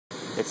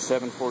It's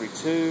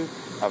 7:42.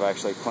 I've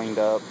actually cleaned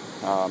up,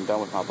 done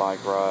with my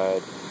bike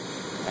ride,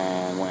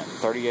 and went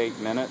 38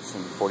 minutes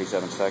and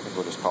 47 seconds.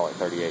 We'll just call it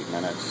 38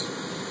 minutes.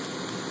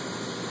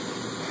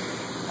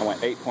 I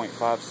went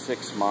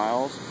 8.56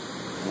 miles,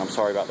 and I'm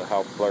sorry about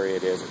how blurry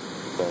it is,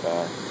 but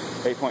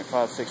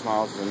 8.56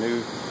 miles is a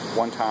new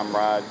one-time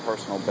ride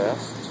personal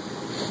best.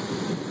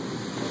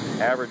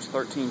 Average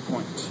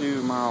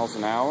 13.2 miles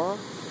an hour.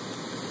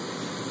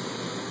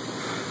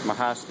 My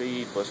high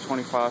speed was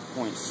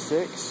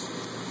 25.6.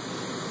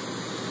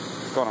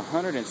 It's gone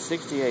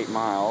 168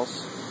 miles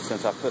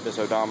since I put this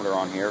odometer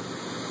on here.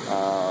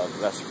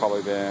 That's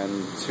probably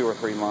been 2 or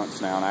 3 months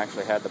now, and I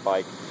actually had the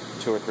bike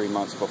 2 or 3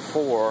 months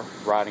before,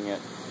 riding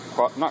it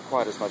not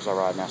quite as much as I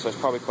ride now, so it's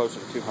probably closer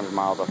to 200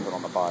 miles I put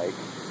on the bike.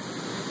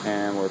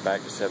 And we're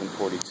back to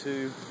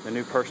 7:42. The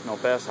new personal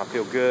best. I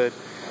feel good,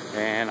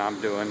 and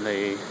I'm doing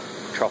the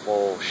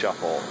truffle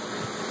shuffle,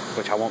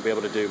 which I won't be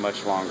able to do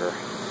much longer.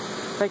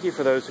 Thank you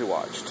for those who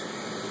watched.